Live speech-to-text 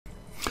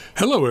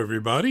Hello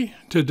everybody.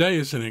 Today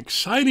is an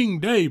exciting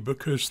day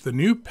because the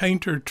new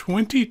Painter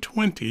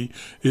 2020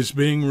 is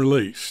being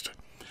released.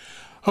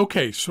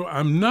 Okay, so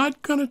I'm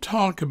not going to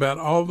talk about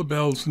all the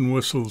bells and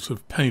whistles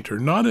of Painter,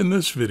 not in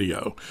this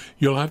video.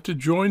 You'll have to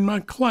join my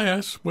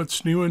class,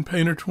 What's New in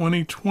Painter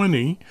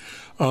 2020,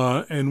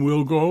 and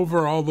we'll go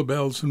over all the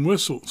bells and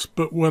whistles.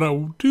 But what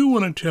I do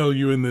want to tell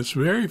you in this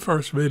very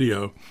first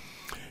video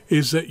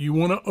is that you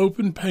want to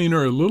open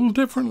Painter a little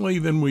differently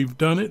than we've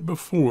done it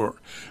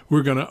before.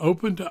 We're going to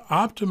open to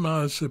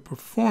optimize the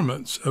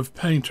performance of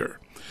Painter.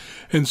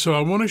 And so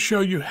I want to show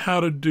you how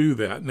to do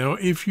that. Now,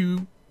 if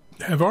you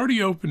have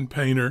already opened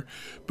Painter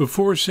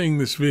before seeing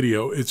this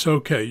video, it's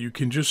okay. You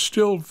can just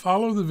still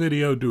follow the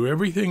video, do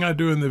everything I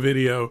do in the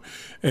video,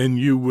 and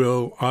you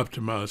will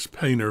optimize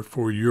Painter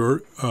for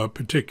your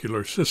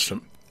particular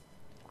system.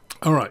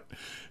 All right.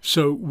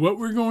 So what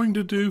we're going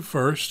to do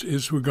first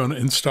is we're going to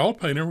install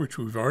Painter, which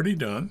we've already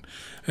done,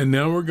 and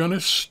now we're going to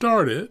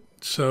start it.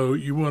 So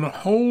you want to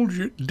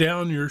hold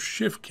down your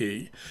Shift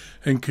key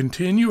and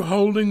continue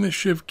holding the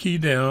Shift key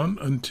down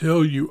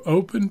until you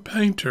open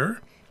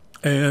Painter.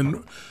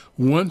 And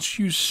once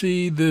you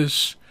see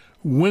this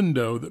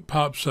window that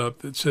pops up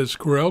that says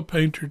Corel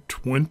Painter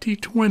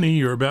 2020,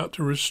 you're about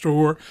to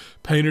restore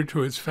Painter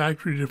to its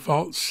factory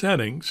default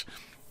settings.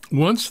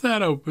 Once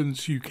that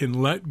opens, you can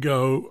let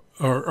go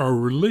or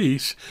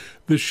release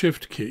the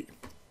Shift key.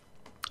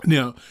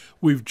 Now,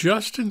 we've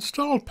just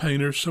installed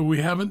Painter, so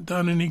we haven't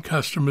done any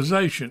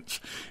customizations.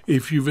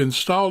 If you've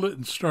installed it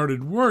and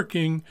started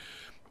working,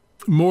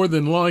 more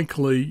than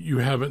likely you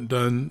haven't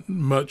done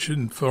much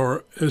as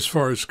far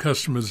as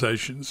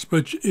customizations.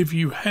 But if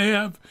you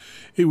have,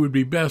 it would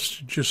be best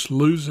to just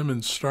lose them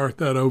and start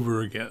that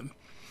over again.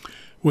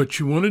 What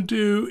you want to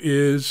do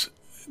is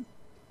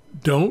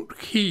don't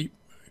keep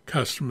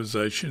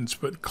customizations,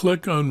 but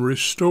click on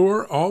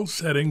Restore All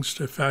Settings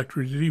to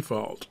Factory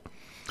Default.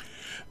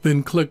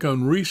 Then click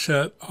on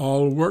Reset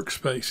All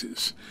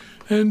Workspaces,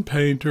 and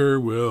Painter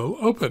will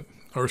open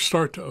or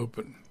start to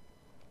open.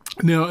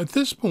 Now, at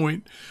this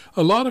point,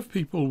 a lot of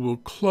people will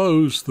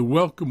close the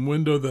welcome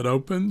window that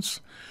opens.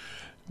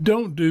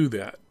 Don't do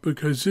that,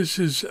 because this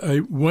is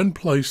one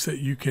place that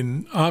you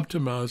can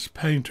optimize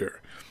Painter,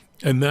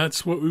 and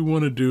that's what we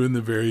want to do in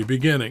the very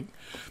beginning.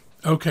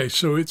 Okay,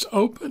 so it's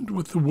opened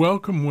with the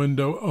welcome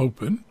window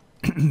open.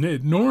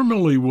 It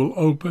normally will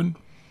open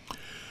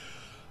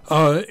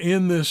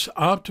in this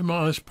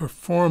Optimize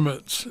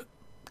Performance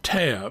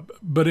tab,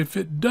 but if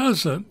it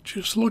doesn't,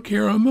 just look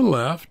here on the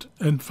left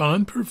and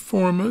find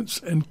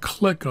Performance and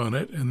click on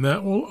it, and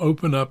that will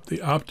open up the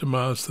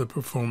Optimize the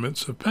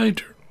Performance of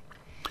Painter.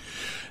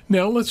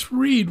 Now let's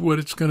read what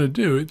it's going to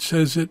do. It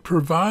says it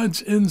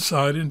provides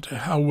insight into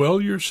how well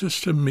your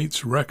system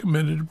meets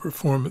recommended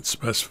performance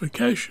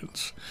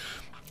specifications,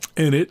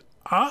 and it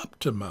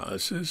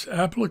optimizes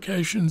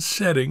application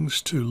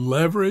settings to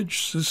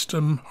leverage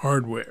system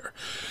hardware.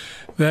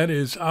 That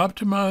is,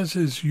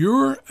 optimizes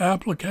your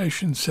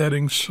application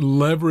settings to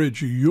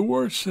leverage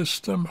your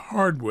system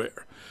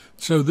hardware.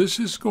 So this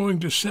is going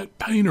to set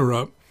Painter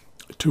up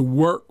to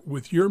work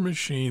with your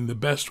machine the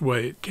best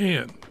way it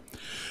can.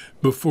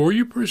 Before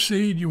you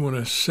proceed, you want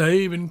to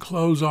save and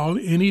close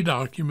any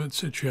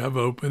documents that you have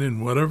open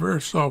in whatever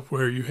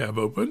software you have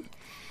open.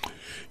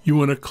 You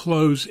want to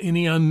close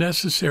any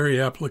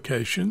unnecessary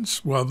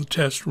applications while the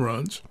test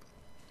runs.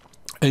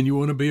 And you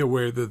want to be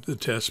aware that the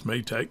test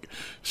may take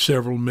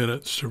several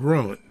minutes to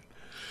run.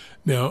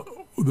 Now,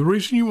 the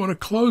reason you want to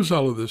close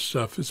all of this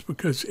stuff is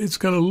because it's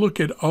going to look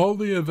at all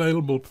the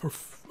available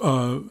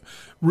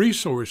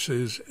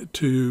resources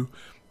to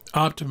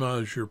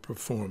optimize your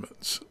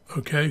performance.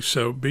 Okay,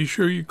 so be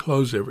sure you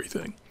close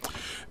everything.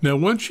 Now,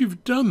 once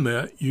you've done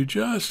that, you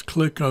just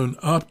click on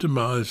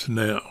Optimize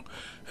Now,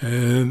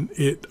 and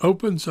it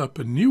opens up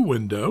a new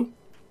window,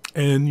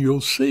 and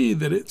you'll see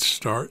that it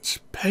starts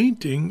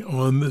painting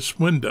on this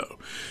window.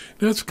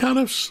 Now, it's kind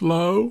of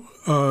slow.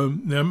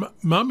 Now,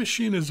 my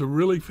machine is a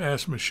really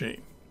fast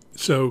machine,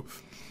 so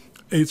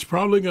it's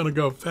probably going to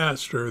go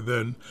faster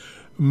than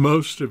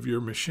most of your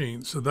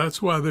machines. So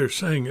that's why they're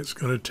saying it's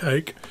going to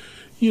take,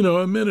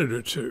 a minute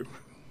or two.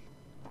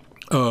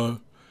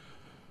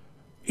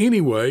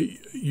 Anyway,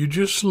 you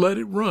just let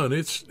it run.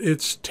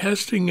 It's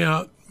testing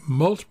out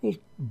multiple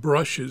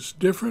brushes,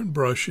 different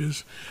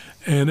brushes,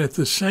 and at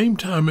the same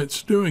time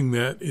it's doing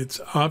that, it's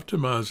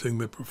optimizing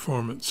the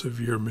performance of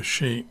your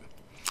machine.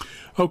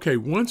 Okay,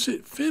 once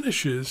it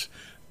finishes,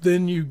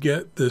 then you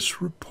get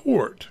this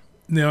report.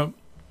 Now,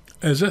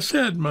 as I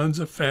said, mine's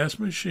a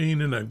fast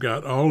machine, and I've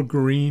got all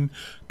green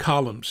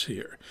columns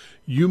here.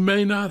 You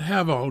may not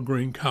have all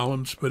green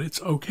columns, but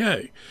it's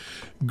okay.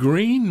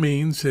 Green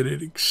means that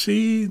it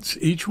exceeds,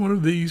 each one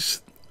of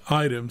these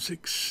items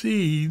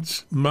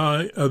exceeds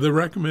the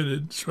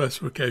recommended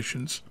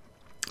specifications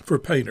for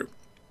Painter.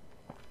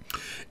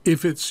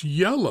 If it's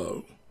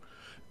yellow,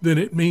 then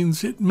it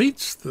means it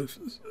meets the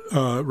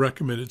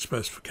recommended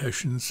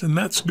specifications, and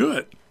that's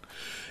good.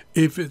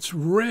 If it's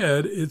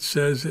red, it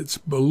says it's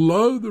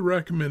below the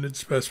recommended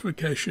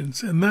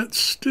specifications, and that's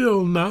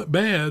still not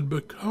bad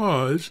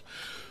because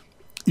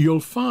you'll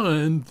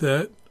find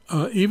that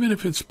even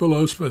if it's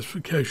below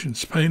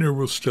specifications, Painter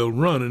will still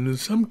run, and in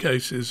some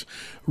cases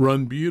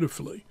run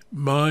beautifully.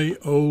 My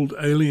old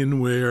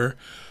Alienware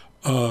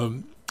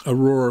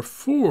Aurora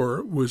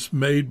 4 was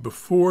made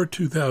before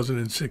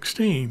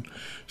 2016,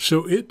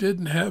 so it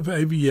didn't have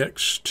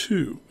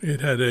AVX2.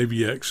 It had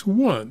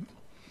AVX1.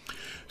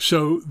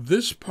 So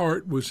this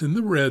part was in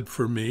the red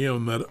for me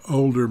on that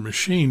older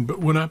machine, but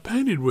when I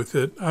painted with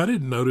it, I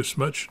didn't notice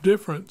much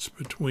difference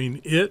between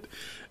it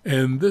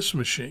and this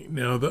machine.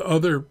 Now, the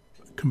other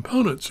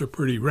components are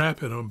pretty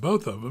rapid on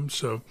both of them,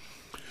 so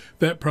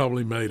that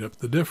probably made up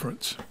the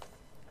difference.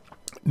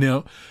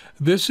 Now,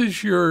 this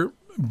is your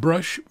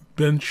brush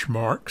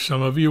benchmark.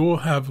 Some of you will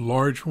have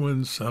large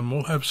ones, some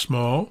will have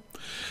small.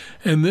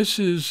 And this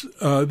is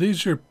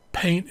these are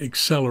paint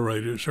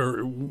accelerators,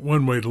 or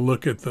one way to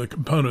look at the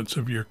components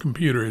of your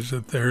computer is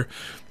that they're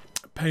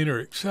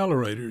Painter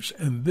accelerators.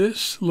 And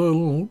this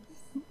little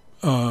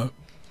bar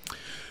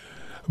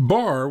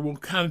will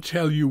kind of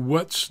tell you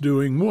what's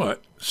doing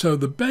what. So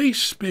the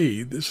base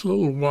speed, this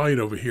little white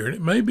over here, and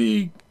it may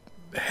be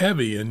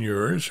heavy in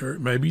yours or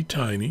it may be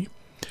tiny,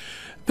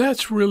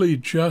 that's really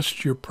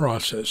just your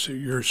processor,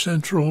 your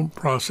central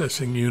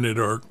processing unit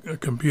or a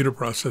computer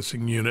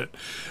processing unit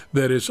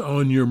that is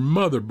on your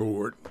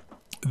motherboard.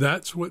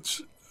 That's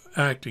what's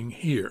acting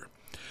here.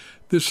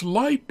 This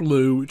light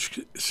blue,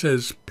 which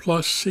says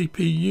plus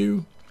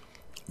CPU,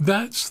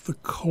 that's the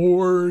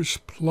cores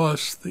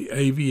plus the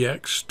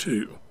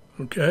AVX2,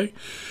 okay?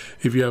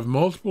 If you have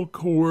multiple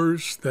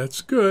cores,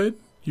 that's good.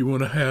 You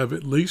want to have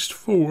at least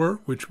 4,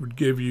 which would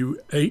give you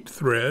 8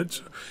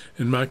 threads.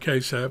 In my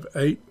case, I have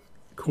 8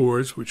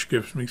 cores, which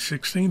gives me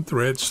 16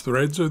 threads.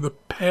 Threads are the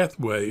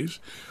pathways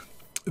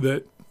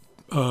that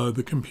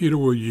the computer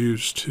will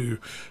use to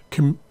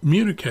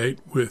communicate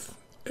with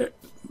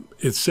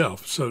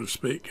itself, so to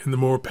speak. And the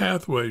more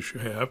pathways you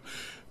have,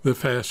 the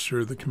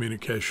faster the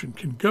communication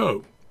can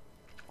go.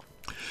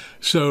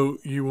 So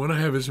you want to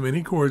have as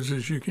many cores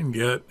as you can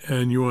get,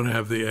 and you want to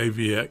have the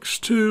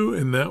AVX2,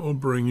 and that will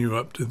bring you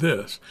up to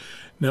this.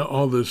 Now,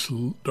 all this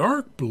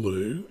dark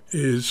blue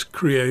is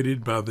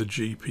created by the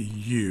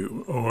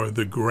GPU, or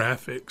the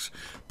graphics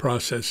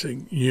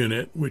processing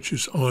unit, which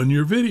is on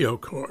your video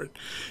card.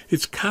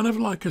 It's kind of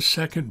like a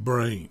second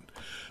brain.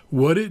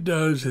 What it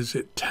does is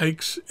it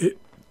takes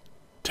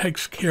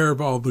care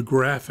of all the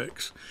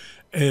graphics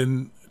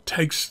and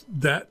takes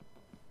that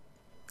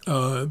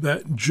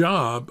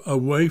job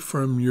away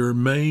from your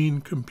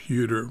main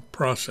computer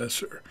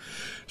processor.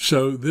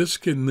 So this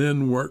can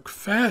then work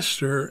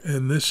faster,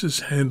 and this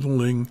is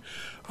handling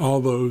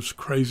all those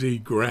crazy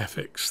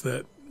graphics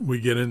that we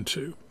get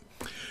into.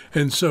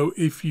 And so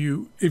if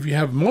you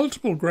have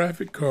multiple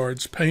graphic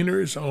cards, Painter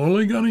is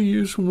only going to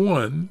use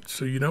one,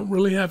 so you don't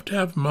really have to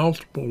have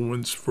multiple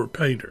ones for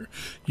Painter.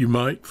 You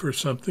might for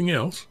something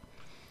else.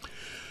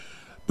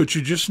 But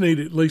you just need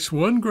at least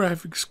one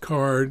graphics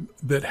card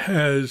that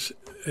has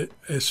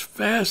as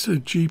fast a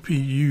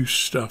GPU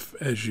stuff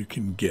as you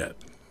can get,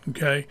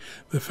 okay?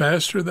 The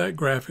faster that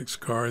graphics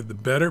card, the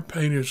better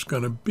Painter's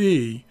going to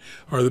be,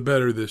 or the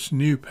better this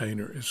new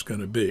Painter is going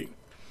to be.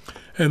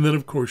 And then,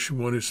 of course, you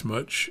want as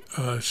much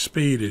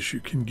speed as you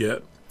can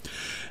get.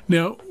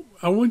 Now,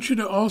 I want you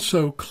to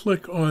also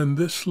click on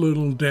this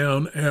little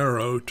down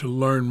arrow to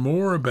learn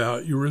more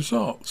about your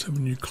results. And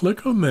when you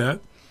click on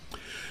that,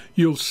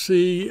 you'll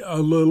see a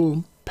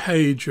little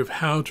page of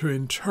how to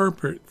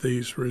interpret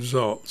these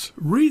results.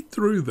 Read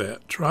through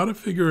that. Try to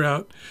figure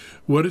out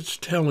what it's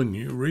telling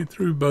you. Read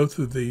through both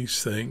of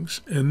these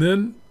things, and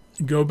then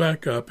go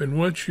back up. And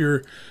what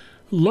you're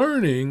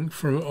learning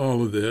from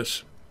all of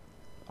this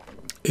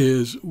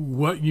is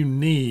what you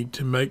need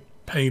to make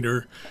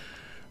Painter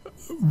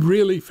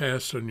really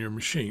fast on your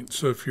machine.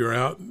 So if you're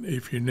now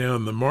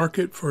in the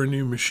market for a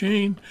new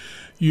machine,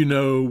 you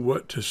know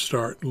what to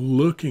start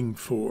looking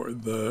for: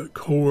 the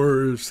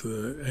cores,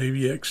 the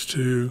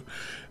AVX2,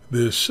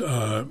 this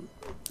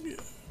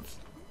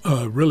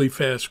really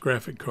fast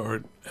graphic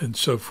card, and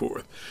so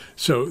forth.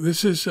 So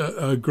this is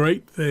a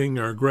great thing,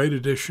 or a great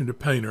addition to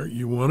Painter.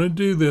 You want to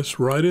do this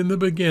right in the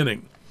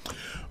beginning.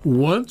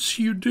 Once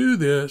you do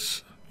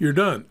this, you're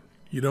done.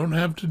 You don't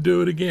have to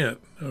do it again,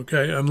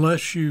 okay?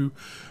 Unless you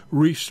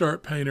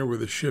restart Painter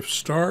with a shift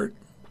start,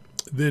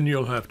 then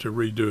you'll have to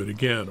redo it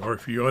again. Or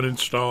if you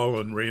uninstall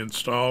and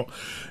reinstall,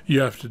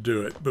 you have to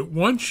do it. But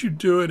once you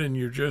do it and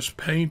you're just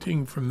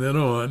painting from then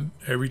on,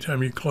 every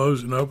time you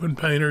close and open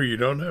Painter, you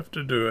don't have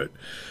to do it.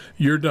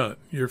 You're done.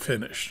 You're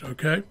finished,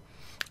 okay?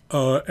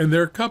 And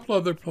there are a couple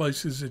other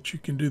places that you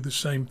can do the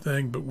same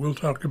thing, but we'll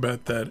talk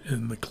about that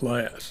in the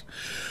class.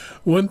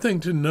 One thing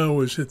to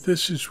know is that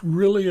this is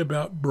really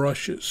about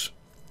brushes.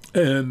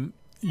 And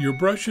your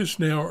brushes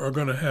now are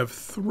going to have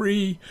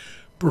 3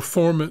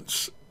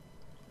 performance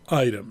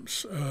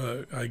items,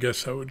 I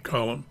guess I would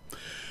call them.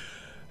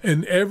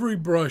 And every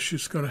brush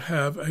is going to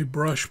have a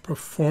brush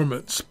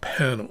performance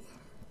panel.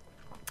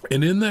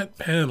 And in that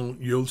panel,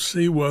 you'll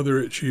see whether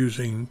it's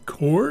using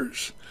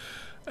cores,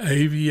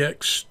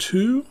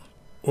 AVX2,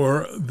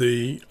 or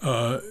the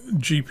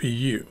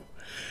GPU.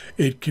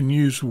 It can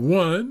use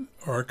one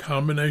or a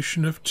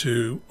combination of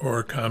two or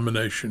a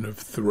combination of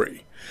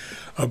three.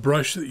 A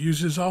brush that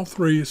uses all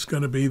three is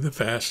going to be the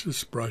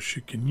fastest brush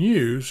you can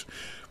use.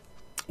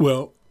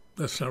 Well,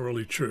 that's not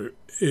really true.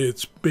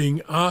 It's being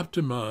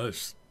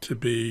optimized to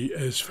be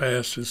as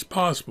fast as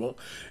possible.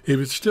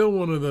 If it's still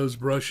one of those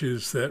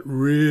brushes that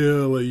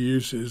really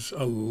uses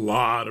a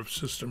lot of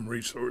system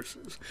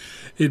resources,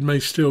 it may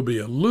still be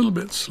a little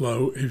bit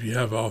slow if you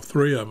have all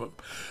three of them,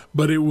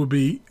 but it will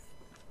be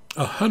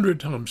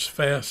 100 times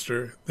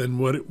faster than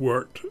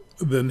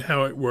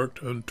how it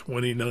worked on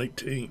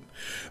 2019.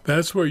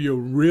 That's where you'll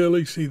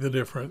really see the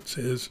difference,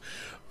 is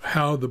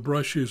how the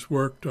brushes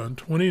worked on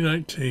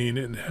 2019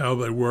 and how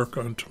they work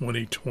on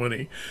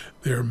 2020.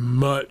 They're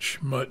much,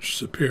 much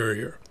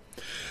superior.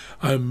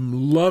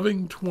 I'm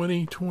loving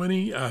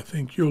 2020. I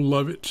think you'll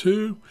love it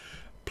too.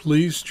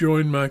 Please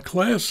join my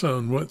class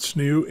on what's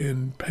new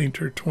in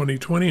Painter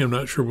 2020. I'm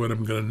not sure what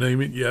I'm going to name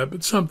it yet,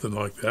 but something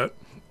like that.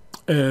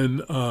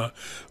 And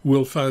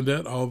we'll find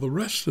out all the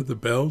rest of the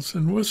bells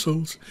and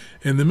whistles.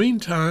 In the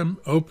meantime,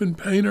 open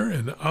Painter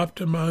and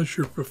optimize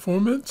your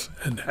performance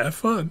and have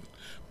fun.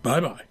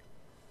 Bye-bye.